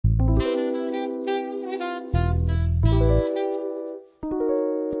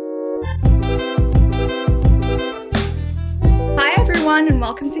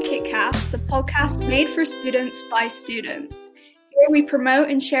welcome to KitCast, the podcast made for students by students. Here we promote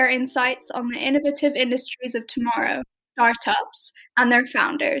and share insights on the innovative industries of tomorrow, startups, and their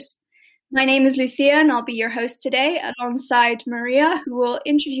founders. My name is Lucia, and I'll be your host today alongside Maria, who will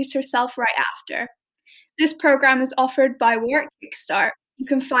introduce herself right after. This program is offered by Warwick Kickstart. You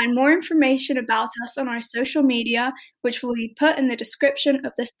can find more information about us on our social media, which will be put in the description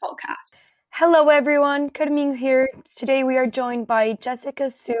of this podcast. Hello everyone, Carmine here. Today we are joined by Jessica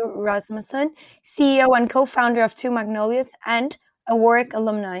Sue Rasmussen, CEO and co-founder of Two Magnolias and a Warwick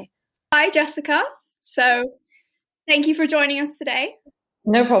alumni. Hi Jessica. So thank you for joining us today.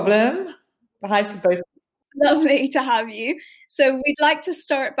 No problem. Hi to both. Lovely to have you. So we'd like to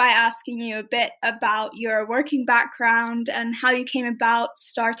start by asking you a bit about your working background and how you came about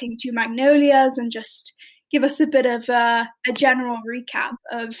starting Two Magnolias, and just give us a bit of a general recap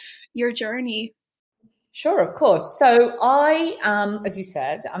of your journey. Sure, of course. So I, as you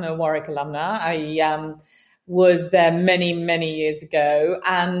said, I'm a Warwick alumna. I was there many, many years ago,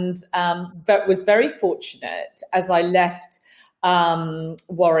 and but was very fortunate as I left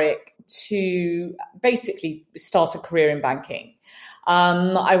Warwick to basically start a career in banking.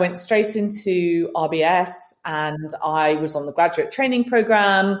 I went straight into RBS, and I was on the graduate training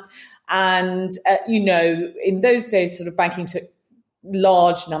program. And, in those days, sort of banking took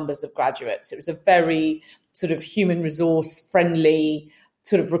large numbers of graduates. It was a very sort of human resource friendly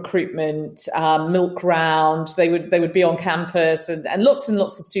sort of recruitment, milk round. They would be on campus, and lots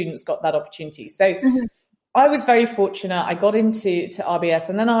of students got that opportunity. So I was very fortunate. I got into RBS,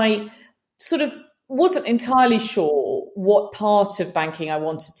 and then I sort of wasn't entirely sure what part of banking I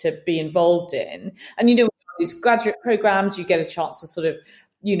wanted to be involved in. And, these graduate programs, you get a chance to sort of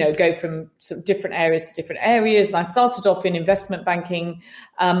go from sort of different areas to different areas. And I started off in investment banking,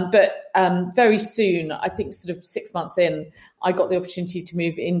 but very soon, I think sort of 6 months in, I got the opportunity to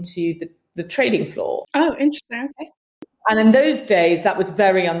move into the trading floor. Oh, interesting. Okay. And in those days, that was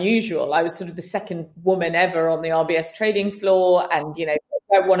very unusual. I was sort of the second woman ever on the RBS trading floor, and,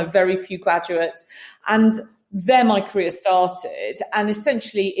 one of very few graduates. And there my career started. And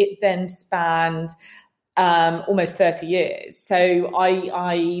essentially, it then spanned almost 30 years. So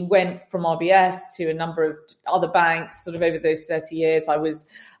I went from RBS to a number of other banks sort of over those 30 years.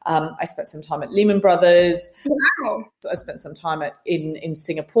 I spent some time at Lehman Brothers. Wow. I spent some time in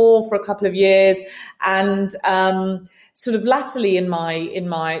Singapore for a couple of years, and sort of latterly in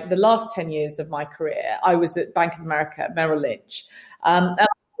the last 10 years of my career, I was at Bank of America, Merrill Lynch. And I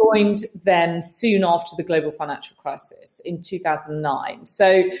joined them soon after the global financial crisis in 2009.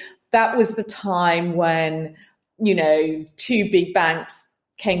 So that was the time when, two big banks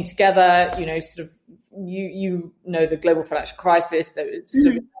came together, sort of, the global financial crisis,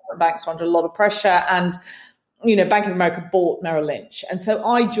 sort of banks were under a lot of pressure, and, Bank of America bought Merrill Lynch. And so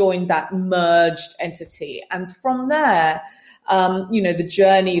I joined that merged entity. And from there, the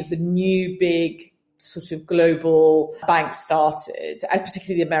journey of the new big sort of global bank started, and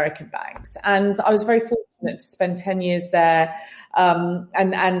particularly the American banks. And I was very fortunate to spend 10 years there,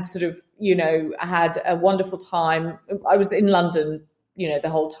 and sort of, had a wonderful time. I was in London, the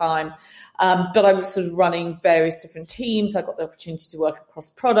whole time, but I was sort of running various different teams. I got the opportunity to work across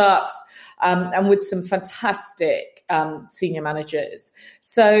products, and with some fantastic senior managers.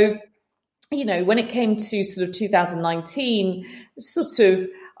 So, when it came to sort of 2019, sort of,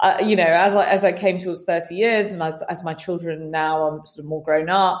 as I came towards 30 years, and as my children now are sort of more grown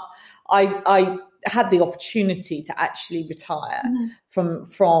up, I had the opportunity to actually retire from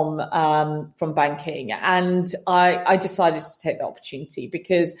banking, and I decided to take the opportunity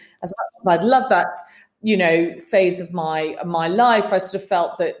because as much as I'd love that phase of my life, I sort of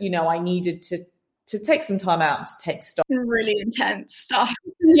felt that I needed to take some time out to take stock. Really intense stuff.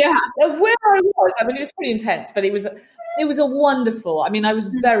 Yeah. Of where I was. I mean, it was pretty intense, but it was a wonderful, I was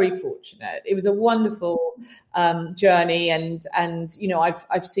very fortunate. It was a wonderful journey, and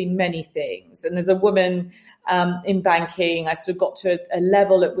I've seen many things. And as a woman in banking, I sort of got to a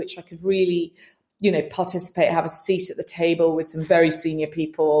level at which I could really, participate, have a seat at the table with some very senior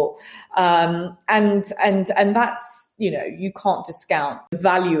people. And that's, you can't discount the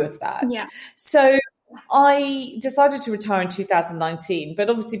value of that. Yeah. So I decided to retire in 2019, but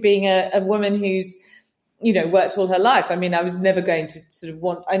obviously being a woman who's, worked all her life. I was never going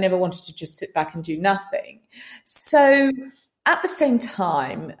to I never wanted to just sit back and do nothing. So at the same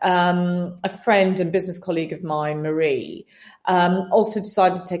time, a friend and business colleague of mine, Marie, also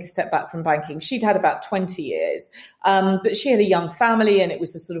decided to take a step back from banking. She'd had about 20 years, but she had a young family, and it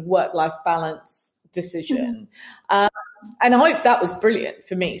was a sort of work-life balance decision. that was brilliant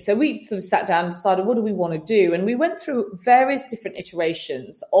for me. So we sort of sat down and decided, what do we want to do? And we went through various different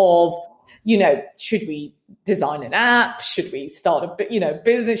iterations of, should we design an app? Should we start a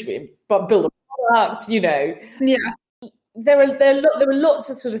business? Should we build a product? Yeah. There were lots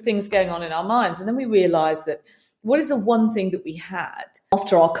of sort of things going on in our minds. And then we realized that what is the one thing that we had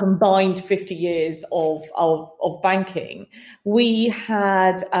after our combined 50 years of banking? We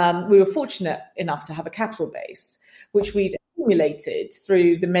were fortunate enough to have a capital base, which we'd accumulated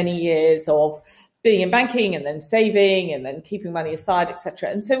through the many years of being in banking and then saving and then keeping money aside, etc.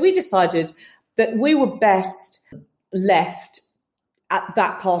 And so we decided that we were best left at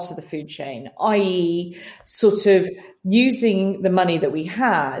that part of the food chain, i.e. sort of using the money that we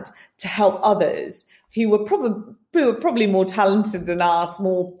had to help others who were probably more talented than us,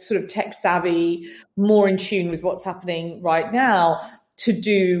 more sort of tech savvy, more in tune with what's happening right now, to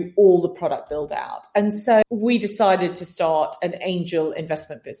do all the product build out. And so we decided to start an angel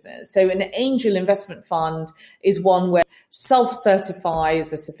investment business. So an angel investment fund is one where self-certify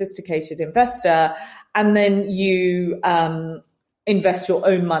as a sophisticated investor, and then you invest your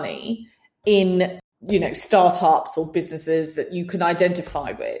own money in startups or businesses that you can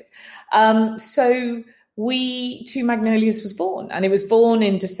identify with. So Two Magnolias was born, and it was born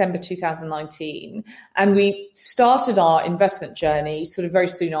in December 2019. And we started our investment journey sort of very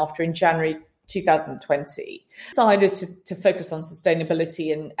soon after, in January 2020. Decided to focus on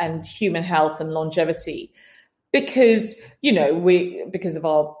sustainability and human health and longevity because, because of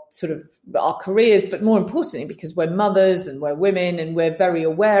our careers, but more importantly, because we're mothers and we're women and we're very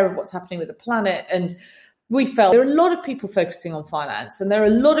aware of what's happening with the planet. And we felt there are a lot of people focusing on finance, and there are a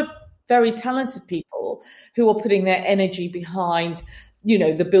lot of very talented people who are putting their energy behind,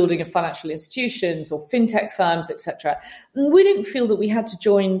 the building of financial institutions or fintech firms, etc. And we didn't feel that we had to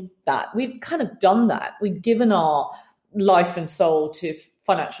join that. We'd kind of done that. We'd given our life and soul to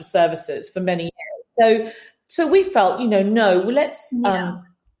financial services for many years. So we felt, let's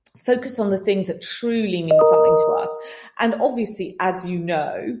focus on the things that truly mean something to us. And obviously, as you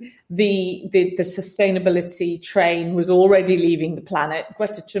know, the sustainability train was already leaving the planet.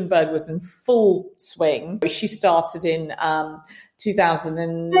 Greta Thunberg was in full swing. She started in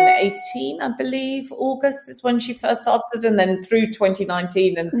 2018, I believe. August is when she first started, and then through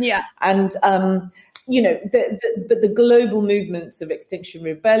 2019. But the global movements of Extinction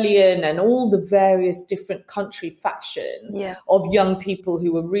Rebellion and all the various different country factions of young people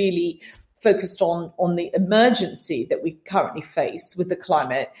who were really focused on the emergency that we currently face with the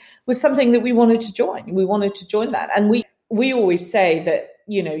climate was something that we wanted to join. We wanted to join that. And we always say that,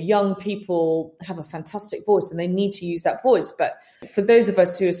 young people have a fantastic voice and they need to use that voice. But for those of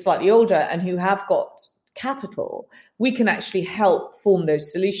us who are slightly older and who have got capital, we can actually help form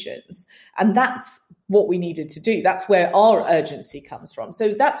those solutions. And that's what we needed to do. That's where our urgency comes from.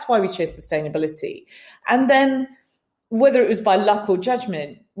 So that's why we chose sustainability. And then whether it was by luck or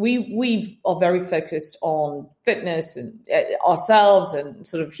judgment, we are very focused on fitness and ourselves and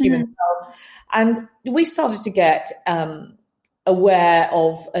sort of human health. And we started to get aware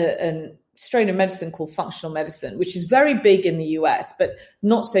of a strain of medicine called functional medicine, which is very big in the US, but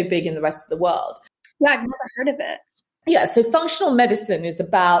not so big in the rest of the world. Yeah, I've never heard of it. Yeah, so functional medicine is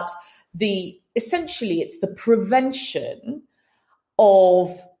about essentially it's the prevention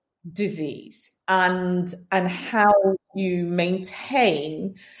of disease and how you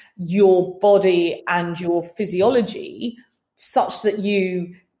maintain your body and your physiology such that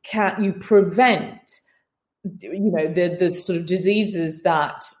you prevent the sort of diseases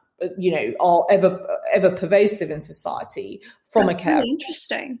that are ever pervasive in society from occurring. Really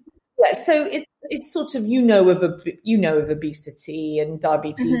interesting. Yeah, so it's sort of of obesity and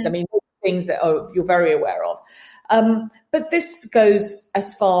diabetes. Mm-hmm. I mean, things that you're very aware of. But this goes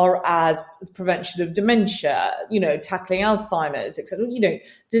as far as the prevention of dementia, tackling Alzheimer's, etc.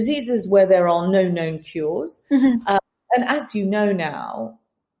 Diseases where there are no known cures. Mm-hmm. And as you know now,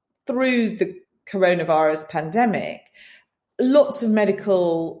 through the coronavirus pandemic, lots of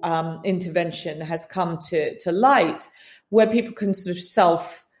medical intervention has come to light where people can sort of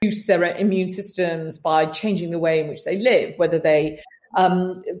self-boost their immune systems by changing the way in which they live, whether they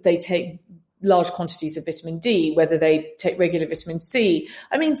take large quantities of vitamin D, whether they take regular vitamin C.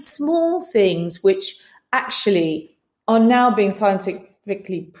 I mean, small things which actually are now being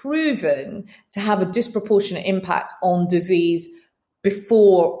scientifically proven to have a disproportionate impact on disease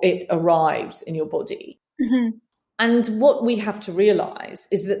before it arrives in your body. Mm-hmm. And what we have to realize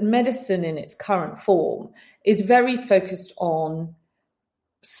is that medicine in its current form is very focused on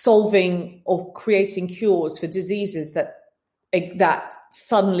solving or creating cures for diseases that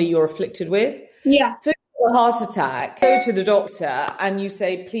suddenly you're afflicted with. Yeah. So a heart attack, go to the doctor and you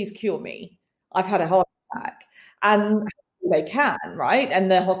say, please cure me. I've had a heart attack. And they can, right?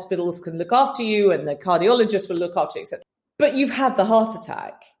 And the hospitals can look after you and the cardiologist will look after you, etc. But you've had the heart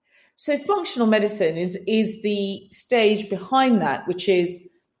attack. So functional medicine is the stage behind that, which is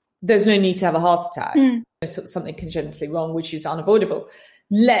there's no need to have a heart attack. It's something congenitally wrong, which is unavoidable.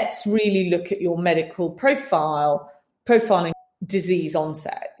 Let's really look at your medical profiling disease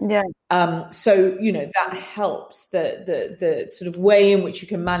onset. Yeah. So, that helps the sort of way in which you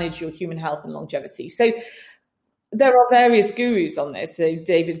can manage your human health and longevity. So there are various gurus on this. So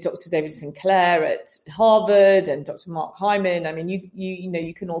Dr. David Sinclair at Harvard and Dr. Mark Hyman. I mean,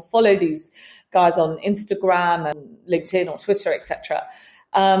 you can all follow these guys on Instagram and LinkedIn or Twitter, etc.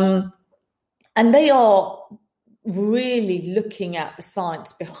 And they are really looking at the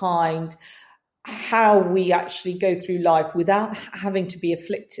science behind how we actually go through life without having to be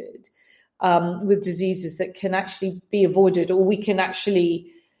afflicted with diseases that can actually be avoided, or we can actually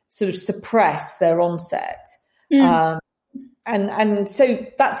sort of suppress their onset. And so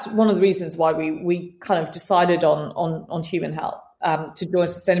that's one of the reasons why we kind of decided on human health to join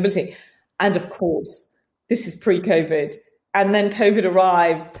sustainability. And of course, this is pre-COVID, and then COVID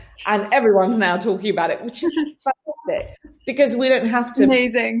arrives, and everyone's now talking about it, which is fantastic because we don't have to.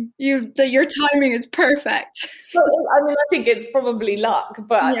 Amazing! Your timing is perfect. Well, I mean, I think it's probably luck,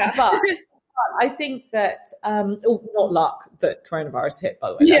 but I think that not luck that coronavirus hit,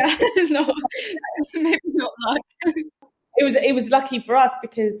 by the way. Yeah, no, maybe not luck. It was lucky for us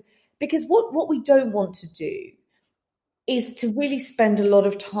because what we don't want to do is to really spend a lot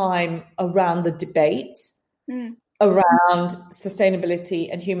of time around the debate around sustainability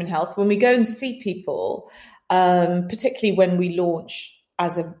and human health. When we go and see people, particularly when we launch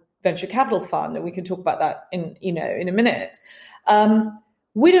as a venture capital fund, and we can talk about that in a minute.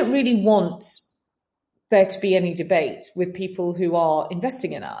 We don't really want there to be any debate with people who are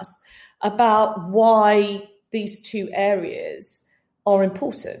investing in us about why these two areas are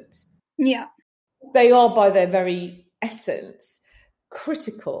important. Yeah. They are, by their very essence,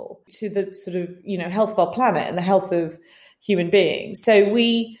 critical to the sort of, health of our planet and the health of human beings. So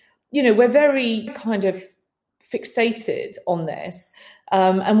we're very kind of fixated on this.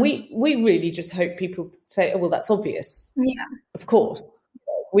 And we really just hope people say, oh, well, that's obvious. Yeah. Of course.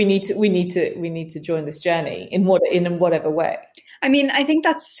 We need to join this journey in whatever way. I mean, I think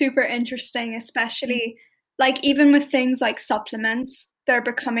that's super interesting, especially like even with things like supplements, they're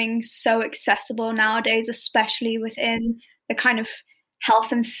becoming so accessible nowadays, especially within the kind of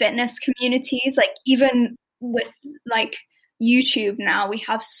health and fitness communities. Like even with like YouTube now, we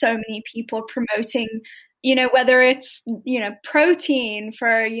have so many people promoting, whether it's, protein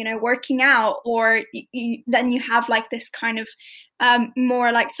for, working out, or then you have like this kind of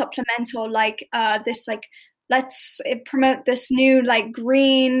more like supplemental, like this, like, let's promote this new like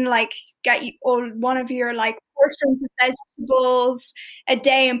green, like get you or one of your like portions of vegetables a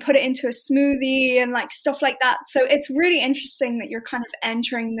day and put it into a smoothie and like stuff like that. So it's really interesting that you're kind of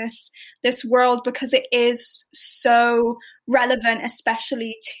entering this world because it is so relevant,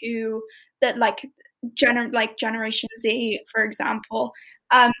 especially to the Generation Z, for example.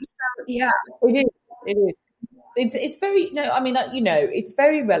 So yeah, it is. It's very it's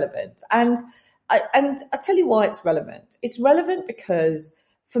very relevant, and I tell you why it's relevant. It's relevant because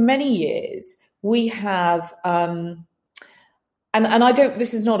for many years we have, and I don't.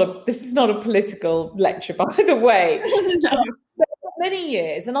 This is not a political lecture, by the way. No. But for many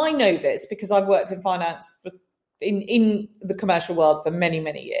years, and I know this because I've worked in finance in the commercial world for many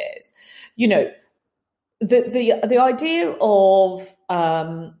years. The idea of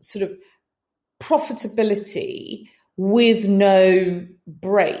sort of profitability with no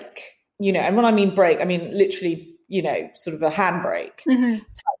break, and when I mean break, I mean literally, sort of a handbrake type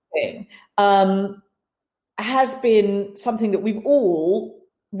thing, has been something that we can all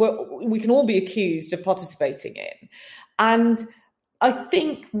be accused of participating in. And I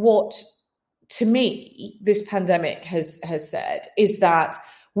think what, to me, this pandemic has said is that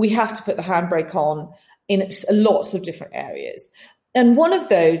we have to put the handbrake on in lots of different areas. And one of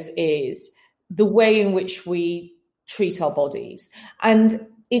those is the way in which we treat our bodies. And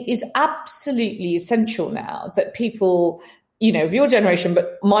it is absolutely essential now that people, of your generation,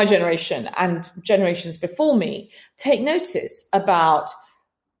 but my generation and generations before me, take notice about,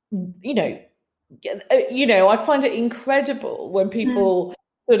 I find it incredible when people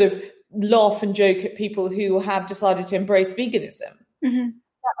sort of laugh and joke at people who have decided to embrace veganism. Mm-hmm.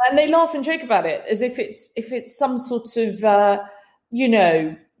 And they laugh and joke about it as if it's some sort of,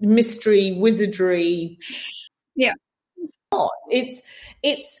 mystery, wizardry. Yeah.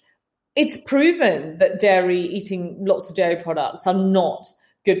 It's it's proven that eating lots of dairy products are not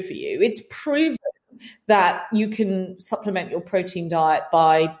good for you. It's proven that you can supplement your protein diet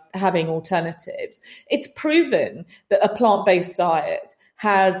by having alternatives. It's proven that a plant-based diet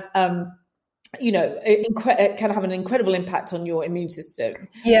has, can have an incredible impact on your immune system.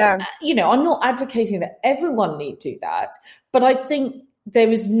 Yeah. I'm not advocating that everyone need to do that, but I think there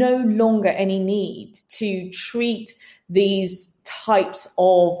is no longer any need to treat these types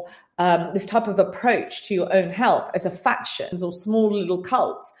of this type of approach to your own health as a factions or small little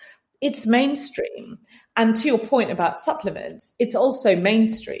cults. It's mainstream. And to your point about supplements, it's also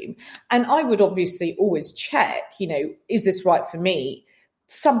mainstream. And I would obviously always check, is this right for me?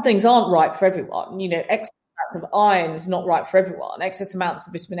 Some things aren't right for everyone. Excess amounts of iron is not right for everyone. Excess amounts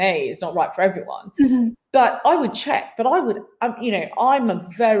of vitamin A is not right for everyone. Mm-hmm. But I would check. But I'm a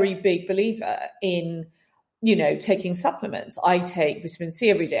very big believer in, taking supplements. I take vitamin C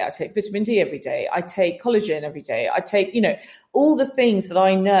every day. I take vitamin D every day. I take collagen every day. I take, all the things that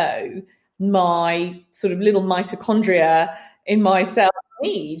I know my sort of little mitochondria in my cell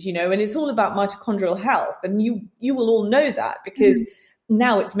need, and it's all about mitochondrial health. And you will all know that because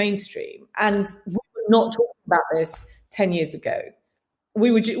now it's mainstream. And we were not talking about this 10 years ago.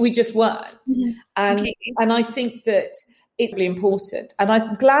 We just weren't. Mm-hmm. And I think that it's really important. And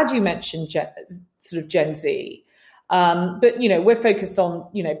I'm glad you mentioned Gen Z. But, we're focused on,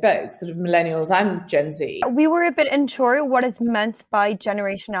 both sort of millennials and Gen Z. We were a bit unsure what is meant by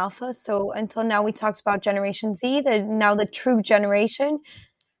Generation Alpha. So until now, we talked about Generation Z, now the true generation.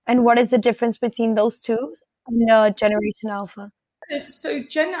 And what is the difference between those two and Generation Alpha? So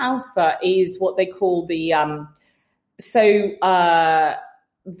Gen Alpha is what they call they are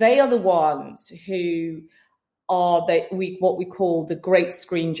the ones who are what we call the great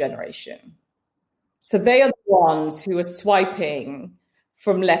screen generation. So they are the ones who are swiping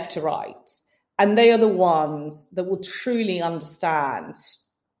from left to right. And they are the ones that will truly understand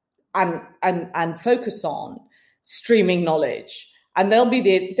and focus on streaming knowledge. And they'll be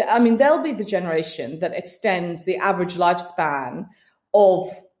the generation that extends the average lifespan of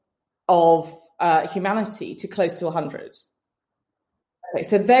humanity to close to 100. Okay,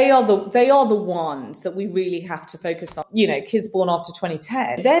 so they are the ones that we really have to focus on. Kids born after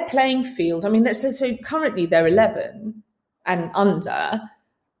 2010, their playing field. So currently they're 11 and under.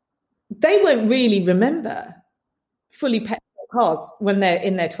 They won't really remember fully petrol cars when they're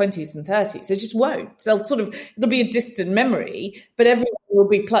in their 20s and 30s. They just won't. It'll be a distant memory, but everyone will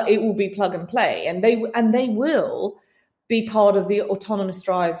be plug and play, and they will be part of the autonomous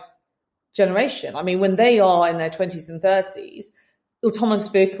drive generation. When they are in their 20s and 30s, autonomous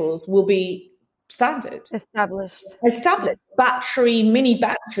vehicles will be standard. Established. Mini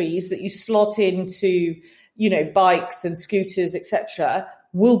batteries that you slot into, bikes and scooters, etc.,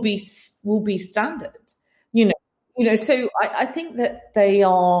 will be standard. So I think that they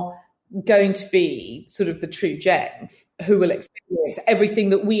are going to be sort of the true gen who will experience everything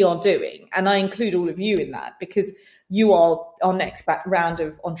that we are doing. And I include all of you in that because you are our next round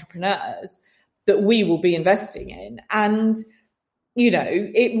of entrepreneurs that we will be investing in. And,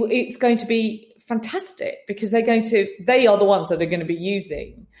 it's going to be fantastic because they are the ones that are going to be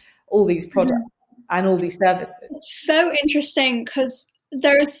using all these products and all these services. It's so interesting because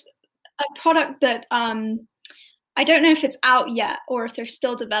there's a product that I don't know if it's out yet or if they're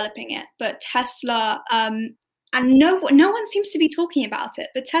still developing it, but Tesla, and no one seems to be talking about it,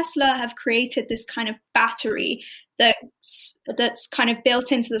 but Tesla have created this kind of battery that's kind of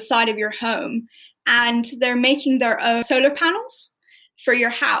built into the side of your home, and they're making their own solar panels for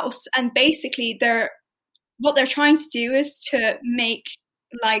your house. And basically what they're trying to do is to make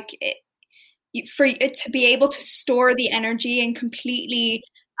for it to be able to store the energy and completely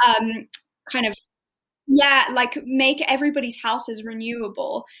make everybody's houses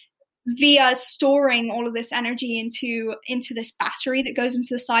renewable via storing all of this energy into this battery that goes into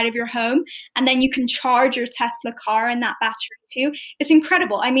the side of your home, and then you can charge your Tesla car in that battery too. It's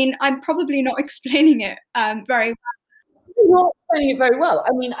incredible. I'm probably not explaining it very well. You're not explaining it very well.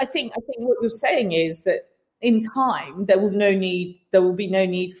 I think what you're saying is that in time there will be no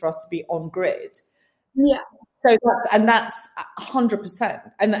need for us to be on grid. Yeah. So that's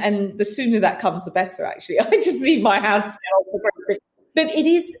 100%. And the sooner that comes, the better. Actually, I just need my house to get off the grid. But it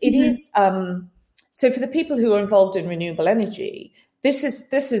is. So for the people who are involved in renewable energy, this is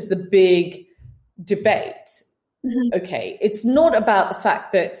the big debate. Mm-hmm. Okay, it's not about the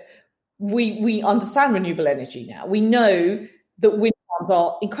fact that we understand renewable energy now. We know that wind farms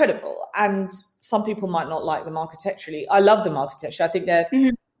are incredible, and some people might not like them architecturally. I love them architecturally. I think they're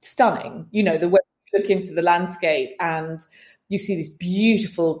stunning. The way you look into the landscape and you see these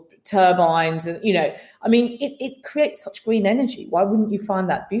beautiful turbines, and I mean, it creates such green energy. Why wouldn't you find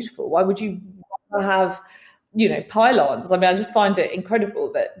that beautiful? Why would you have pylons? I mean, I just find it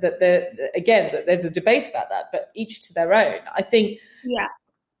incredible that there's a debate about that, but each to their own. I think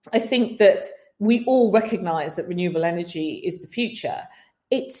that we all recognize that renewable energy is the future.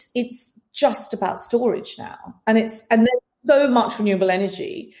 It's just about storage now, and there's so much renewable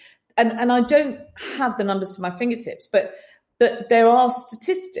energy, and I don't have the numbers to my fingertips, but there are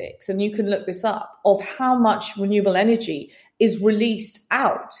statistics, and you can look this up, of how much renewable energy is released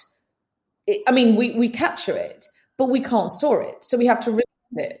out. I mean, we capture it, but we can't store it. So we have to release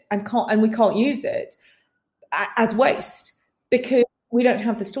it and we can't use it as waste because we don't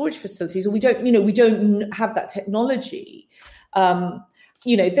have the storage facilities, or we don't have that technology.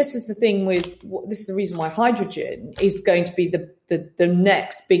 This is the thing this is the reason why hydrogen is going to be the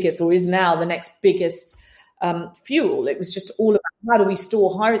next biggest, or is now the next biggest fuel. It was just all about how do we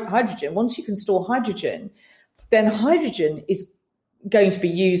store hydrogen. Once you can store hydrogen, then hydrogen is going to be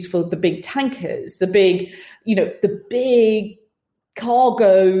used for the big tankers, the big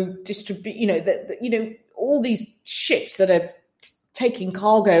cargo all these ships that are taking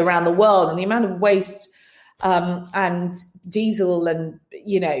cargo around the world, and the amount of waste and diesel and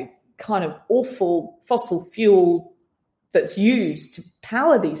kind of awful fossil fuel that's used to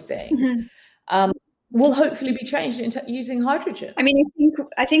power these things will hopefully be changed into using hydrogen. I mean,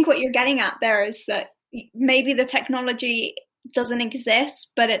 I think what you're getting at there is that maybe the technology doesn't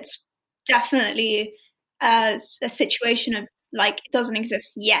exist, but it's definitely a situation of like it doesn't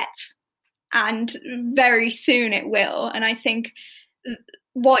exist yet, and very soon it will. And I think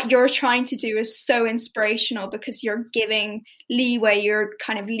what you're trying to do is so inspirational because you're giving leeway, you're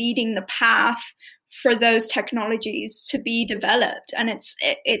kind of leading the path for those technologies to be developed, and it's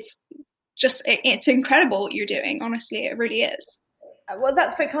incredible what you're doing. Honestly, it really is. Well,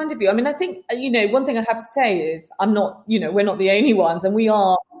 that's very kind of you. I mean, I think, one thing I have to say is we're not the only ones, and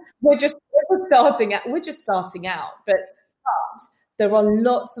we're just starting out, but there are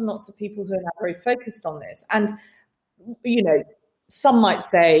lots and lots of people who are now very focused on this. And, some might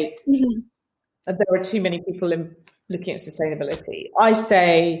say that there are too many people looking at sustainability. I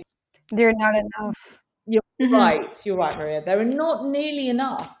say they're not enough. You're right, Maria. There are not nearly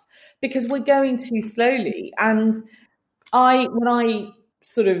enough because we're going too slowly. And when I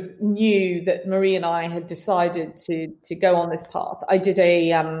sort of knew that Marie and I had decided to go on this path, I did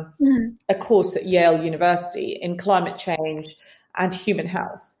a course at Yale University in climate change and human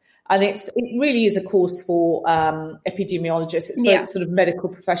health. And it really is a course for epidemiologists. It's for sort of medical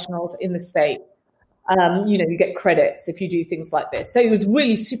professionals in the States. You get credits if you do things like this. So it was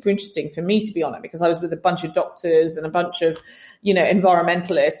really super interesting for me to be on it because I was with a bunch of doctors and a bunch of,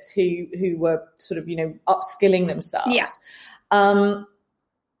 environmentalists who were sort of, upskilling themselves. Yeah.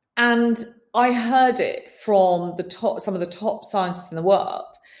 And I heard it from some of the top scientists in the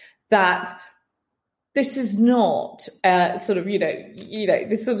world that this is not this sort of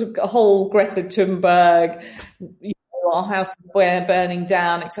whole Greta Thunberg, our house is burning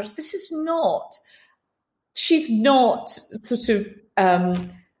down, etc. This is not. She's not sort of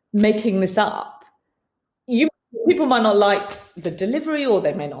making this up. People might not like the delivery, or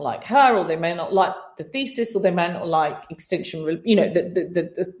they may not like her, or they may not like the thesis, or they may not like Extinction.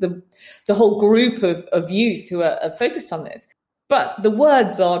 The whole group of youth who are focused on this. But the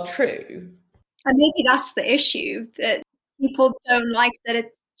words are true. And maybe that's the issue, that people don't like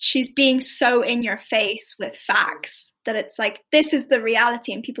that she's being so in your face with facts, that it's like, this is the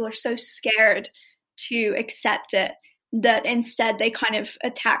reality, and people are so scared to accept it that instead they kind of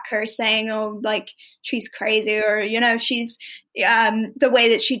attack her saying, oh, like she's crazy, or, she's the way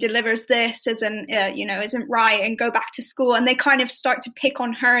that she delivers this isn't right, and go back to school. And they kind of start to pick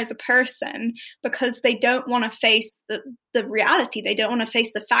on her as a person because they don't want to face the reality. They don't want to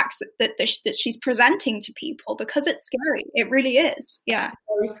face the facts that she's presenting to people, because it's scary. It really is. Yeah.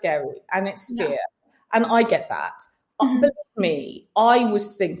 Very scary. And it's fear. Yeah. And I get that. Mm-hmm. Believe me, I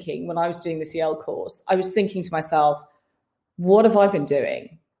was thinking when I was doing this Yale course, I was thinking to myself, what have I been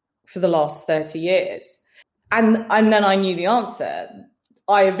doing for the last 30 years? And then I knew the answer.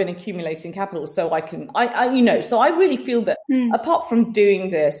 I have been accumulating capital so I can, so I really feel that apart from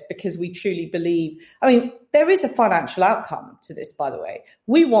doing this because we truly believe, there is a financial outcome to this, by the way.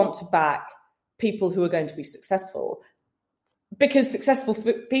 We want to back people who are going to be successful, because successful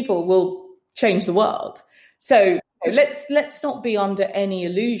people will change the world. So let's not be under any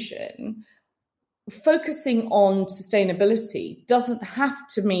illusion. Focusing on sustainability doesn't have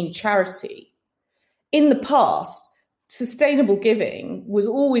to mean charity. In the past, sustainable giving was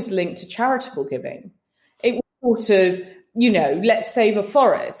always linked to charitable giving. It was sort of let's save a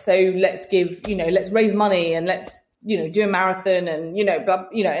forest. So let's give, let's raise money and let's, do a marathon and,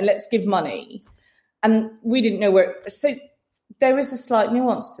 and let's give money. And we didn't know where. So there is a slight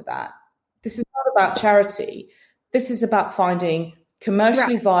nuance to that. This is not about charity. This is about finding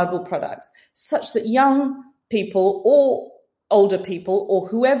commercially viable products such that young people or older people or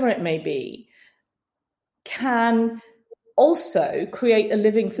whoever it may be can also create a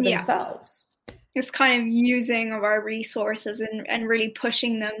living for themselves. It's kind of using of our resources and really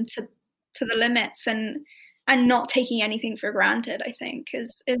pushing them to the limits and not taking anything for granted, I think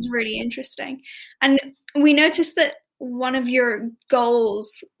is really interesting. And we noticed that one of your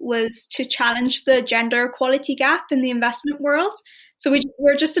goals was to challenge the gender equality gap in the investment world. So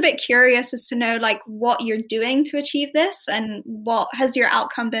we're just a bit curious as to know what you're doing to achieve this and what has your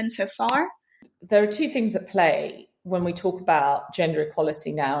outcome been so far? There are two things at play when we talk about gender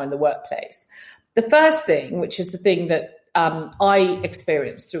equality now in the workplace. The first thing, which is the thing that I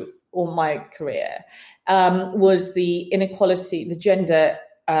experienced through all my career, was the inequality, the gender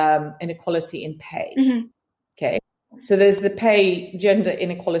inequality in pay. Mm-hmm. Okay. So there's the gender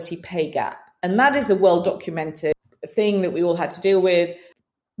inequality pay gap. And that is a well-documented thing that we all had to deal with.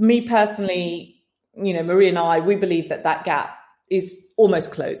 Me personally, Marie and I, we believe that gap is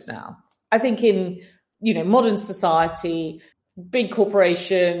almost closed now. I think in, modern society, big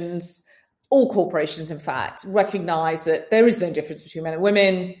corporations, all corporations, in fact, recognize that there is no difference between men and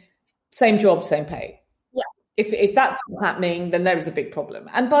women, same job, same pay. Yeah. If that's not happening, then there is a big problem.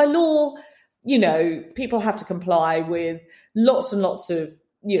 And by law, people have to comply with lots and lots of,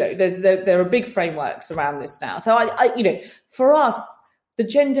 there are big frameworks around this now. So I for us, the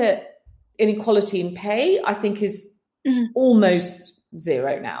gender inequality in pay, I think is almost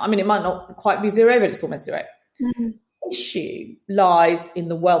zero now. I mean, it might not quite be zero, but it's almost zero. Mm-hmm. The issue lies in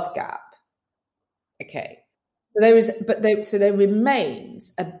the wealth gap. Okay. So there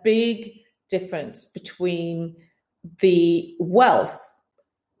remains a big difference between the wealth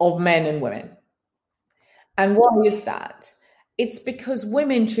of men and women. And why is that? It's because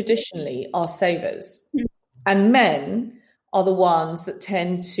women traditionally are savers and men are the ones that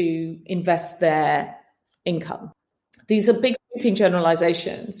tend to invest their income. These are big sweeping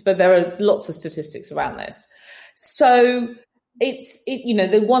generalizations, but there are lots of statistics around this. So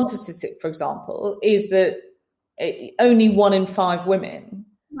the one statistic, for example, is that only 1 in 5 women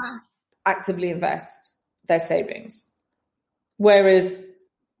actively invest their savings. Whereas,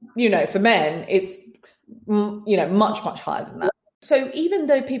 for men, it's, much, much higher than that. So even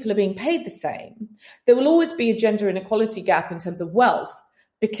though people are being paid the same, there will always be a gender inequality gap in terms of wealth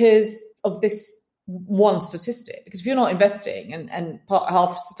because of this one statistic. Because if you're not investing and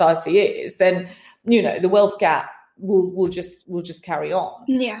half society is, then, the wealth gap will just carry on.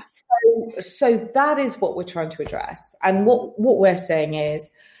 Yeah. So that is what we're trying to address. And what we're saying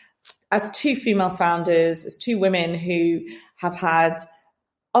is, as 2 female founders, as 2 women who have had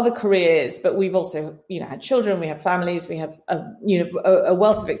other careers, but we've also, had children, we have families, we have a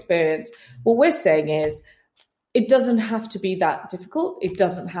wealth of experience. What we're saying is, it doesn't have to be that difficult. It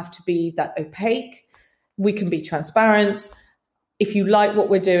doesn't have to be that opaque. We can be transparent. If you like what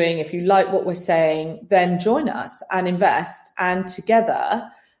we're doing, if you like what we're saying, then join us and invest. And together,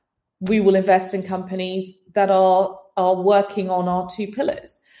 we will invest in companies that are working on our 2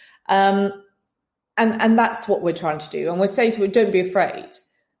 pillars. And that's what we're trying to do. And we're saying to it, don't be afraid.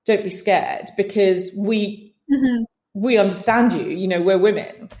 Don't be scared, because we understand you. We're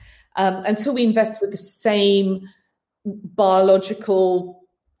women. Until we invest with the same biological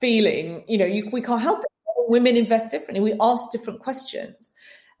feeling, we can't help it. Women invest differently. We ask different questions.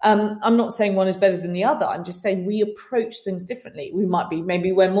 I'm not saying one is better than the other. I'm just saying we approach things differently.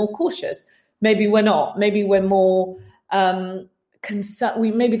 Maybe we're more cautious. Maybe we're not. Maybe we're more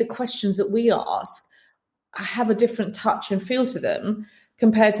concerned. Maybe the questions that we ask have a different touch and feel to them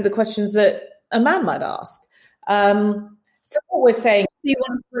compared to the questions that a man might ask. So what we're saying... So you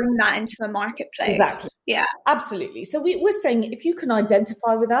want to bring that into the marketplace. Exactly. Yeah. Absolutely. So we're saying, if you can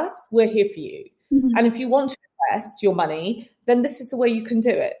identify with us, we're here for you. Mm-hmm. And if you want to invest your money, then this is the way you can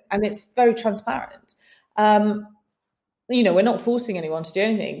do it. And it's very transparent. We're not forcing anyone to do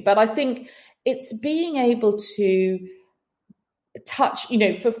anything. But I think it's being able to touch,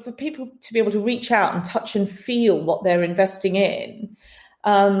 for people to be able to reach out and touch and feel what they're investing in,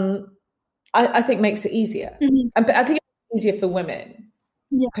 I think makes it easier. Mm-hmm. And I think it's easier for women,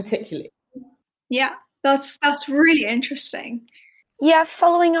 particularly. Yeah, that's really interesting. Yeah,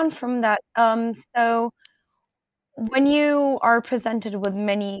 following on from that, so when you are presented with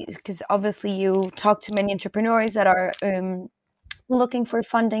many, because obviously you talk to many entrepreneurs that are looking for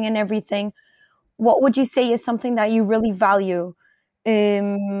funding and everything, what would you say is something that you really value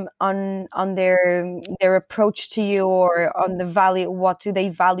on their approach to you, or on the value? What do they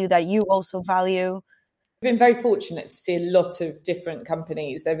value that you also value? Been very fortunate to see a lot of different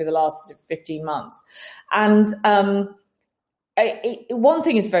companies over the last 15 months. And one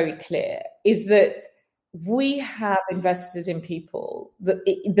thing is very clear, is that we have invested in people.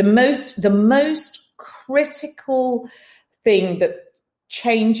 The most critical thing that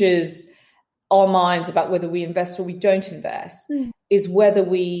changes our minds about whether we invest or we don't invest is whether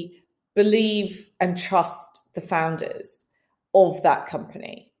we believe and trust the founders of that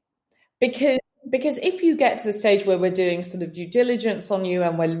company. Because if you get to the stage where we're doing sort of due diligence on you,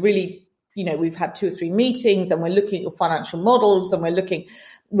 and we're really, we've had 2 or 3 meetings, and we're looking at your financial models, and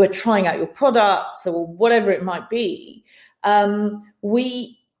we're trying out your products or whatever it might be,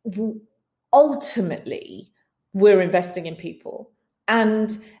 we ultimately, we're investing in people.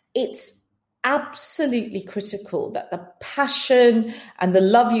 And it's absolutely critical that the passion and the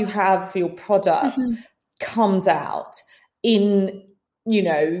love you have for your product comes out in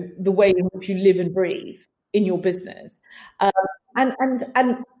the way in which you live and breathe in your business. And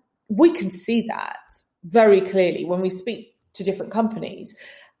we can see that very clearly when we speak to different companies.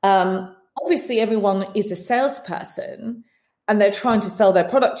 Obviously, everyone is a salesperson, and they're trying to sell their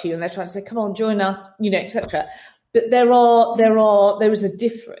product to you, and they're trying to say, come on, join us, etc. But there is a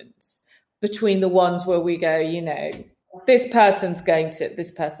difference between the ones where we go, this person's going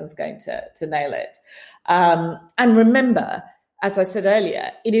to nail it. And remember, as I said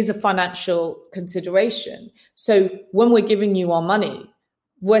earlier, it is a financial consideration. So when we're giving you our money,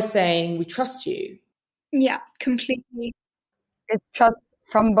 we're saying we trust you. Yeah, completely. It's trust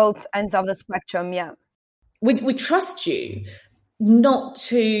from both ends of the spectrum, yeah. We trust you not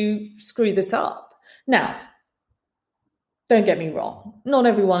to screw this up. Now, don't get me wrong. Not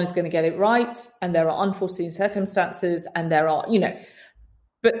everyone is going to get it right, and there are unforeseen circumstances, and there are,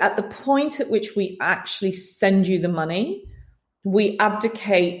 but at the point at which we actually send you the money, we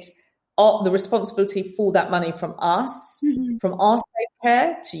abdicate the responsibility for that money from us, from our safe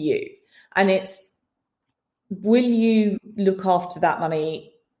care, to you. And it's, will you look after that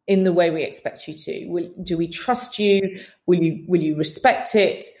money in the way we expect you to? Do we trust you? Will you respect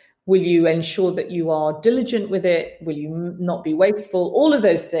it? Will you ensure that you are diligent with it? Will you not be wasteful? All of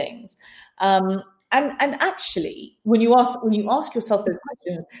those things. And actually, when you ask yourself those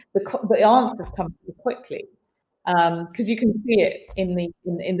questions, the answers come quickly. Because you can see it in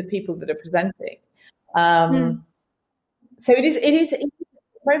the people that are presenting. So it is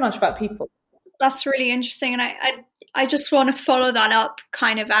very much about people. That's really interesting, and I just want to follow that up,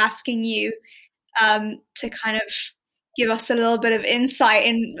 kind of asking you to kind of give us a little bit of insight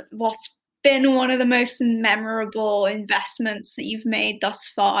in what's been one of the most memorable investments that you've made thus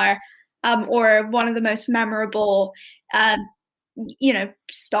far, or one of the most memorable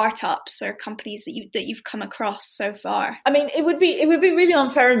startups or companies that you've come across so far. I mean, it would be really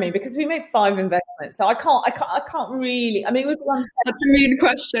unfair of me, because we made 5 investments, so I can't really. I mean, it would be unfair. That's a mean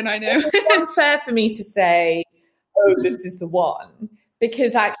question, I know. It would be unfair for me to say, oh, this is the one,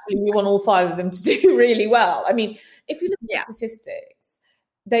 because actually we want all 5 of them to do really well. I mean, if you look at statistics,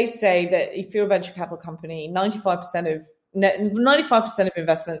 they say that if you're a venture capital company, 95% of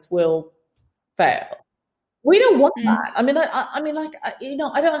investments will fail. We don't want that. I mean, I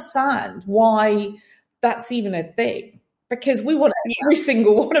don't understand why that's even a thing, because we want every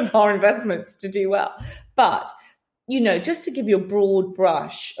single one of our investments to do well. But, just to give you a broad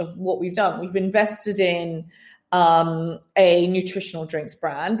brush of what we've done, we've invested in a nutritional drinks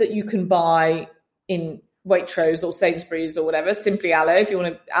brand that you can buy in Waitrose or Sainsbury's or whatever, Simply Aloe. If you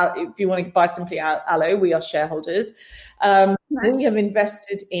want to buy Simply Aloe, we are shareholders. We have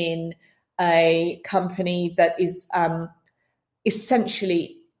invested in a company that is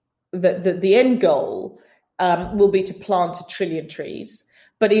essentially the end goal will be to plant 1 trillion trees,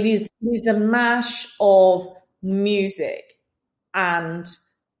 but it is a mash of music and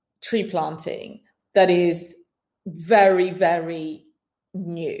tree planting that is very, very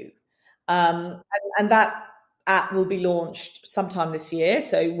new, and that app will be launched sometime this year.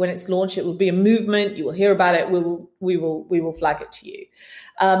 So when it's launched, it will be a movement. You will hear about it. We will flag it to you.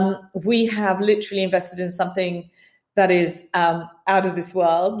 We have literally invested in something that is out of this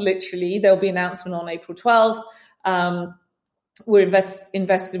world. Literally, there'll be an announcement on April 12th. We're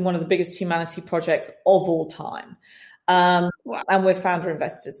invested in one of the biggest humanity projects of all time. And we're founder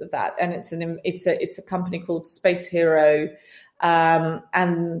investors of that. And it's a company called Space Hero.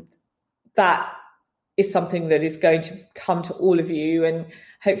 And that is something that is going to come to all of you, and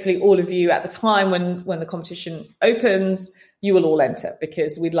hopefully all of you at the time when the competition opens you will all enter,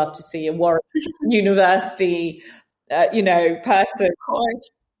 because we'd love to see a Warwick University, person.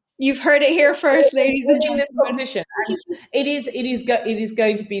 You've heard it here first, ladies and gentlemen. This competition. It is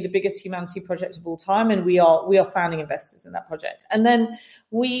going to be the biggest humanity project of all time, and we are founding investors in that project. And then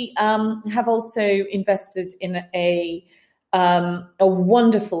we have also invested in a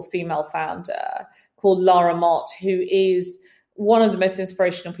wonderful female founder called Lara Mott, who is one of the most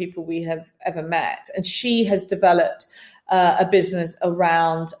inspirational people we have ever met, and she has developed a business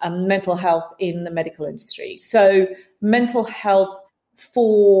around mental health in the medical industry. So mental health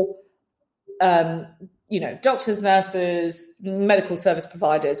for doctors, nurses, medical service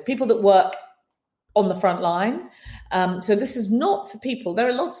providers, people that work on the front line. So this is not for people. There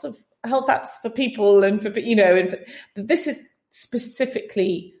are lots of health apps for people, and but this is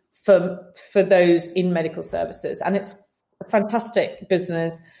specifically for those in medical services, and it's a fantastic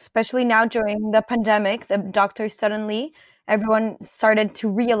business. Especially now during the pandemic, the doctors everyone started to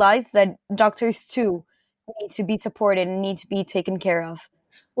realize that doctors too need to be supported and need to be taken care of.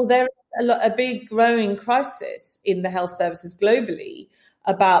 Well, there is a big growing crisis in the health services globally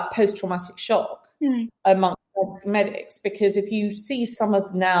about post-traumatic shock among medics, because if you see some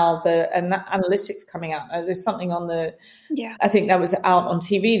of now the analytics coming out, there's something on I think that was out on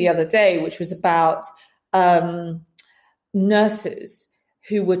TV the other day, which was about nurses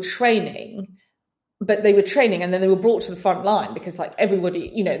who were training, but they were training and then they were brought to the front line because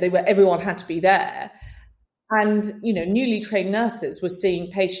everybody, everyone had to be there. And, newly trained nurses were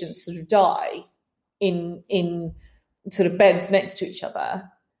seeing patients sort of die in sort of beds next to each other.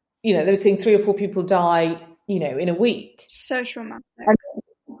 They were seeing 3 or 4 people die, in a week. So traumatic.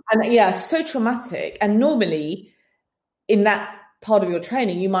 And so traumatic. And normally in that part of your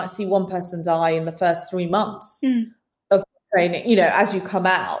training, you might see one person die in the first 3 months of training, as you come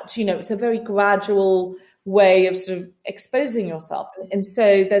out. It's a very gradual way of sort of exposing yourself. And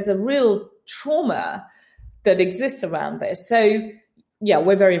so there's a real trauma that exists around this. So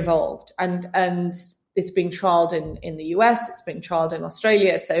we're very involved, and it's being trialed in the US, it's being trialed in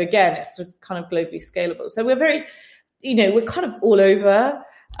Australia. So again, it's sort of kind of globally scalable. So we're very, we're kind of all over.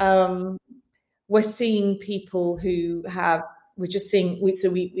 We're seeing people who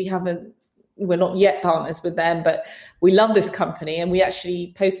we're not yet partners with them, but we love this company, and we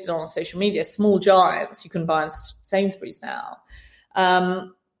actually posted on social media, Small Giants, you can buy in Sainsbury's now.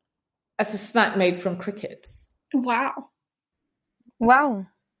 As a snack made from crickets. Wow.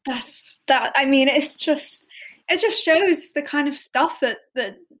 It just shows the kind of stuff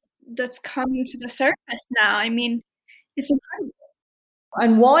that's coming to the surface now. I mean, it's incredible.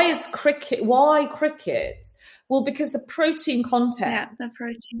 And why cricket? Well, because the protein content, the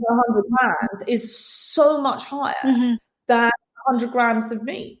protein, 100 grams is so much higher than 100 grams of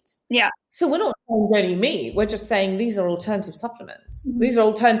meat. Yeah. So we're not saying don't eat meat. We're just saying these are alternative supplements. These are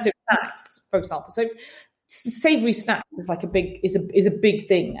alternative snacks, for example. So savory snacks is like a big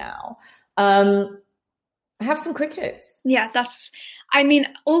thing now. Have some crickets. Yeah,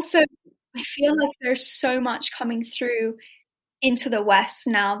 also I feel like there's so much coming through into the West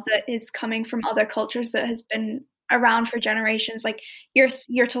now that is coming from other cultures that has been around for generations. Like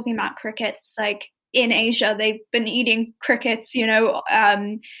you're talking about crickets, like in Asia, they've been eating crickets,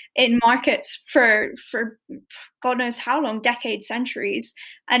 in markets for God knows how long, decades, centuries.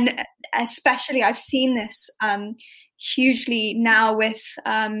 And especially I've seen this hugely now with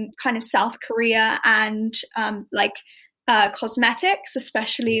kind of South Korea and cosmetics,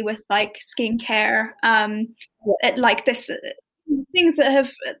 especially with like skincare, like this. Things that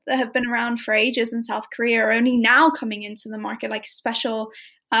have been around for ages in South Korea are only now coming into the market, like special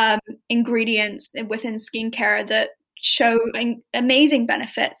ingredients within skincare that show amazing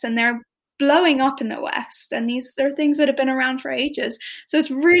benefits, and they're blowing up in the West. And these are things that have been around for ages. So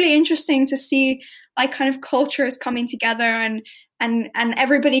it's really interesting to see like kind of cultures coming together and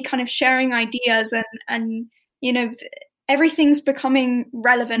everybody kind of sharing ideas and everything's becoming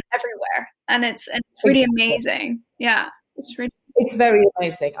relevant everywhere, and it's really amazing. Yeah, it's very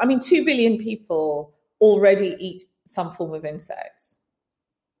amazing. I mean, 2 billion people already eat some form of insects.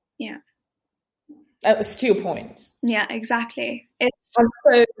 Yeah. That was to your point. Yeah, exactly. So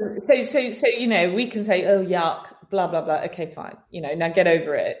we can say, oh, yuck, blah, blah, blah. Okay, fine. Now get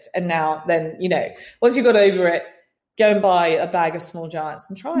over it. And now then, once you got over it, go and buy a bag of Small Giants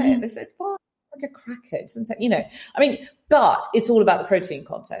and try it. It's fine. It's like a cracker. It doesn't say, but it's all about the protein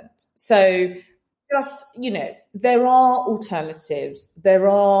content. So just, there are alternatives. There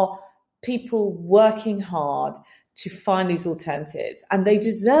are people working hard to find these alternatives, and they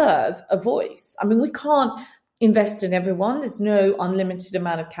deserve a voice. I mean, we can't invest in everyone. There's no unlimited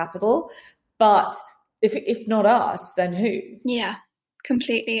amount of capital, but if not us, then who? Yeah,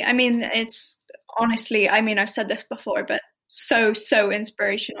 completely. I mean, it's honestly, I mean, I've said this before, but so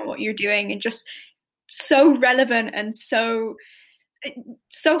inspirational what you're doing, and just so relevant and so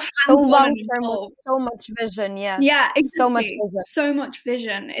hands-on long and term with involved. so much vision. Yeah, exactly. so much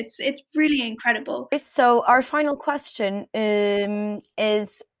vision. It's really incredible. So our final question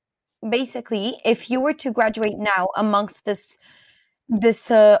is basically, if you were to graduate now amongst this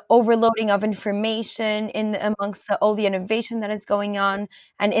overloading of information, amongst all the innovation that is going on,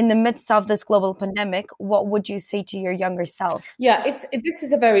 and in the midst of this global pandemic, what would you say to your younger self? Yeah, this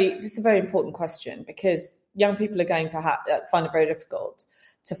is a very important question, because young people are going to find it very difficult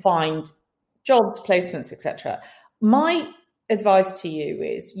to find jobs, placements, etc. My advice to you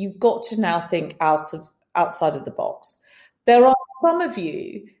is you've got to now think outside of the box. There are some of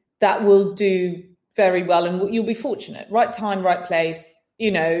you that will do very well, and you'll be fortunate. Right time, right place.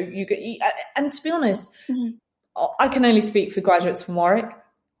 You know, and to be honest, I can only speak for graduates from Warwick.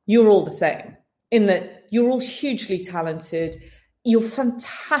 You're all the same in that you're all hugely talented. You're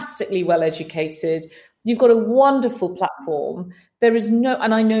fantastically well educated. You've got a wonderful platform. There is and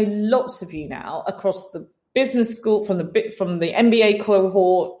I know lots of you now across the business school, from the MBA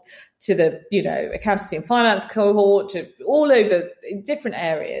cohort to the, accountancy and finance cohort, to all over in different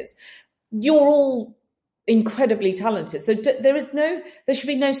areas. You're all incredibly talented. So there should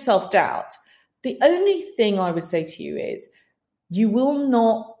be no self-doubt. The only thing I would say to you is you will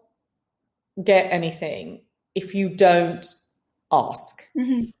not get anything if you don't ask.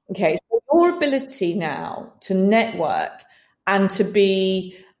 Okay, so your ability now to network and to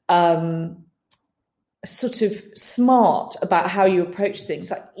be sort of smart about how you approach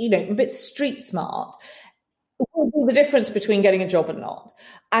things, like, a bit street smart, will be the difference between getting a job or not,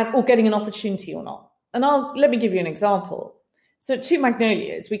 or getting an opportunity or not. And let me give you an example. So at 2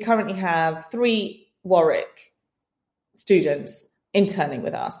 Magnolias, we currently have 3 Warwick students interning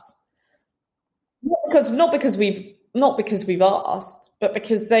with us. Not because we've asked, but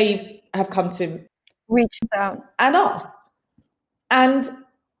because they have come to reach out and asked. And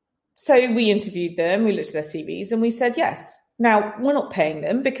so we interviewed them, we looked at their CVs, and we said yes. Now, we're not paying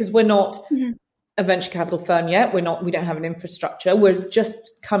them because we're not a venture capital firm yet. We don't have an infrastructure. We're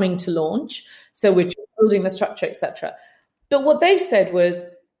just coming to launch. So we're just building the structure, etc. But what they said was,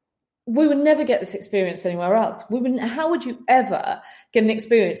 we would never get this experience anywhere else. How would you ever get an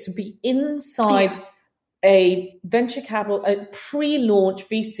experience to be inside a venture capital, a pre-launch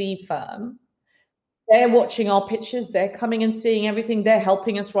VC firm? They're watching our pitches. They're coming and seeing everything. They're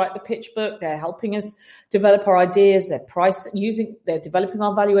helping us write the pitch book. They're helping us develop our ideas. They're developing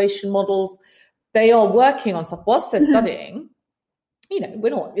our valuation models. They are working on stuff whilst they're studying.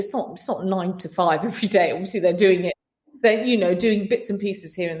 It's not 9 to 5 every day. Obviously, they're doing it. They're, doing bits and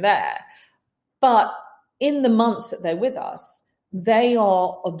pieces here and there. But in the months that they're with us, they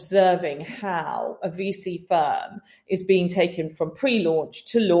are observing how a VC firm is being taken from pre-launch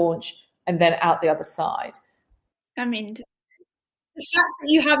to launch and then out the other side. I mean, the fact that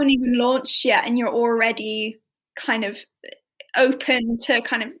you haven't even launched yet and you're already kind of open to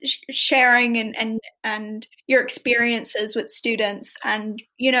kind of sharing and your experiences with students, and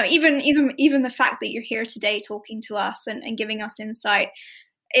even the fact that you're here today talking to us and giving us insight,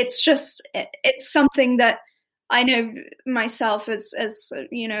 it's something that I know myself as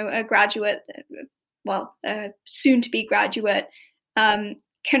a graduate, soon to be graduate,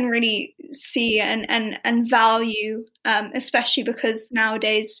 can really see and value, especially because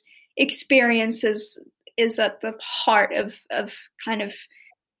nowadays experience is at the heart of kind of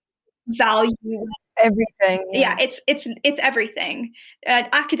value. Everything. Yeah, it's everything.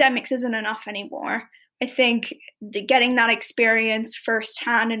 Academics isn't enough anymore. I think getting that experience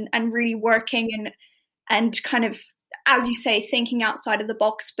firsthand and really working and kind of, as you say, thinking outside of the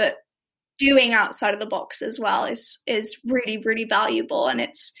box, but doing outside of the box as well is really, really valuable. And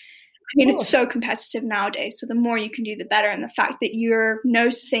it's so competitive nowadays. So the more you can do, the better. And the fact that you're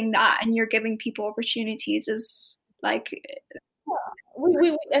noticing that and you're giving people opportunities is like...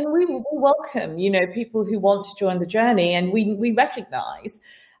 We welcome, people who want to join the journey, and we recognize.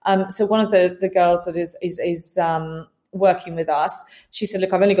 So one of the girls that is working with us, she said,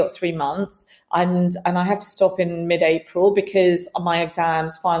 look, I've only got 3 months and I have to stop in mid-April because my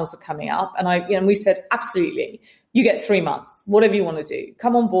exams, finals are coming up. And we said, absolutely, you get 3 months, whatever you want to do,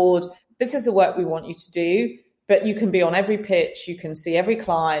 come on board. This is the work we want you to do, but you can be on every pitch, you can see every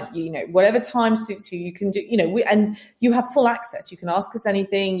client, whatever time suits you, you can do, and you have full access. You can ask us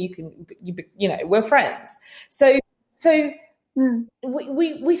anything, we're friends. So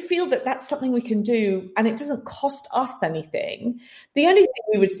we feel that that's something we can do, and it doesn't cost us anything. The only thing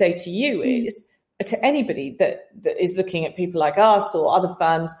we would say to you is, to anybody that is looking at people like us or other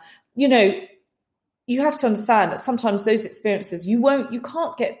firms, you know, you have to understand that sometimes those experiences you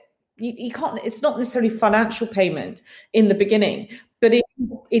can't get, it's not necessarily financial payment in the beginning, but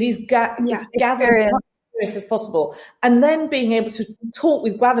it's gathering as much experience as possible. And then being able to talk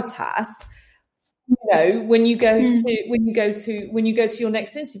with gravitas, you know, when you go to your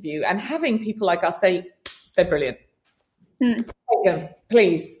next interview, and having people like us say, they're brilliant. Take them,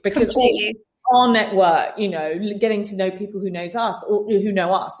 please, because our network, you know, getting to know people who know us,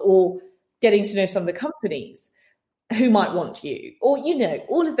 or getting to know some of the companies who might want you, or, you know,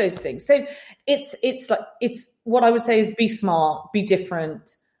 all of those things. So it's what I would say is be smart, be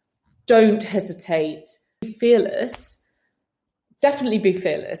different, don't hesitate, be fearless, definitely be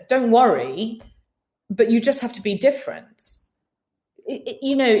fearless. Don't worry, but you just have to be different.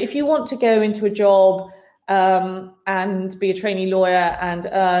 You know, if you want to go into a job and be a trainee lawyer and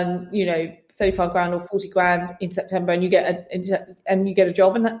earn, you know, 35 grand or 40 grand in September, and you get a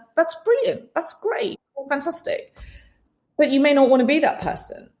job, and that's brilliant. That's great. Fantastic. But you may not want to be that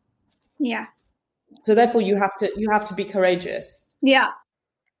person. Yeah. So therefore you have to be courageous. Yeah.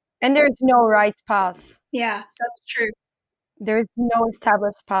 And there's no right path. Yeah, that's true. There's no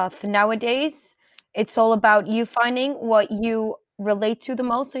established path. Nowadays, it's all about you finding what you relate to the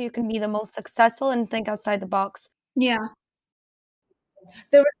most so you can be the most successful and think outside the box. Yeah.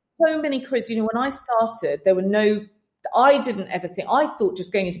 There are so many careers. You know, when I started, I didn't ever think, I thought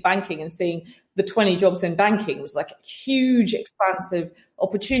just going into banking and seeing the 20 jobs in banking was like a huge, expansive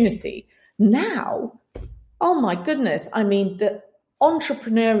opportunity. Now, oh my goodness, I mean, the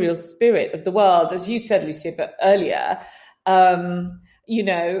entrepreneurial spirit of the world, as you said, Lucia, but earlier, you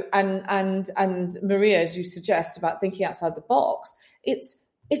know, and Maria, as you suggest about thinking outside the box,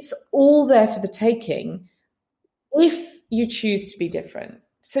 it's all there for the taking if you choose to be different.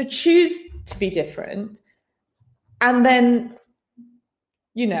 So choose to be different, and then,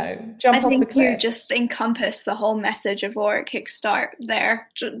 you know, jump off the cliff. I think you just encompass the whole message of our Kickstart there.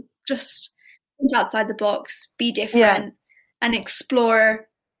 Just think outside the box, be different, and explore.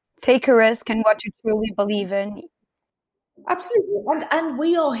 Take a risk in what you truly believe in. Absolutely, and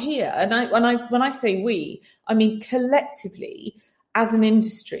we are here. And when I say we, I mean collectively as an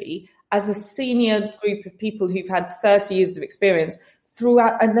industry, as a senior group of people who've had 30 years of experience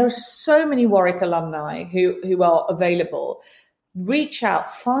throughout. And there are so many Warwick alumni who are available. Reach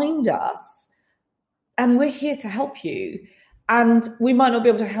out, find us, and we're here to help you. And we might not be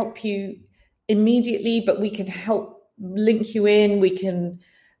able to help you immediately, but we can help link you in. We can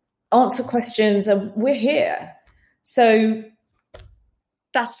answer questions, and we're here. So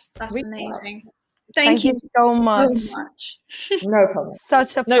that's amazing. Thank you so much. No problem.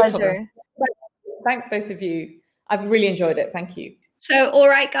 Such a pleasure. Problem. Thanks, both of you. I've really enjoyed it. Thank you. So, all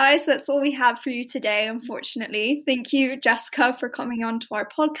right, guys, that's all we have for you today, unfortunately. Thank you, Jessica, for coming on to our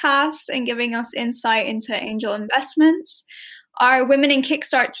podcast and giving us insight into angel investments. Our Women in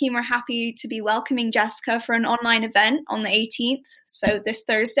Kickstart team are happy to be welcoming Jessica for an online event on the 18th, so this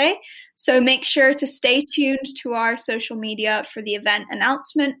Thursday. So make sure to stay tuned to our social media for the event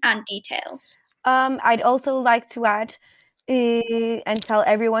announcement and details. I'd also like to add and tell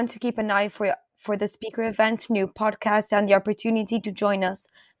everyone to keep an eye for the speaker event, new podcast, and the opportunity to join us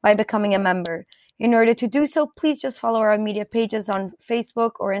by becoming a member. In order to do so, please just follow our media pages on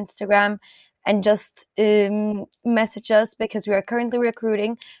Facebook or Instagram and just message us, because we are currently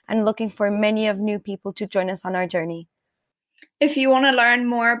recruiting and looking for many of new people to join us on our journey. If you want to learn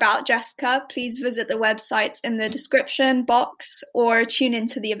more about Jessica, please visit the websites in the description box or tune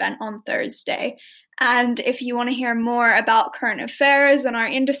into the event on Thursday. And if you want to hear more about current affairs and our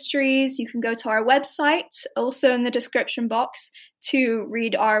industries, you can go to our website, also in the description box, to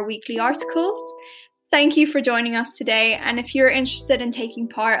read our weekly articles. Thank you for joining us today. And if you're interested in taking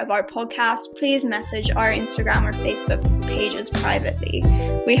part of our podcast, please message our Instagram or Facebook pages privately.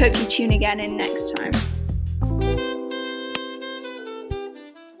 We hope you tune again in next time.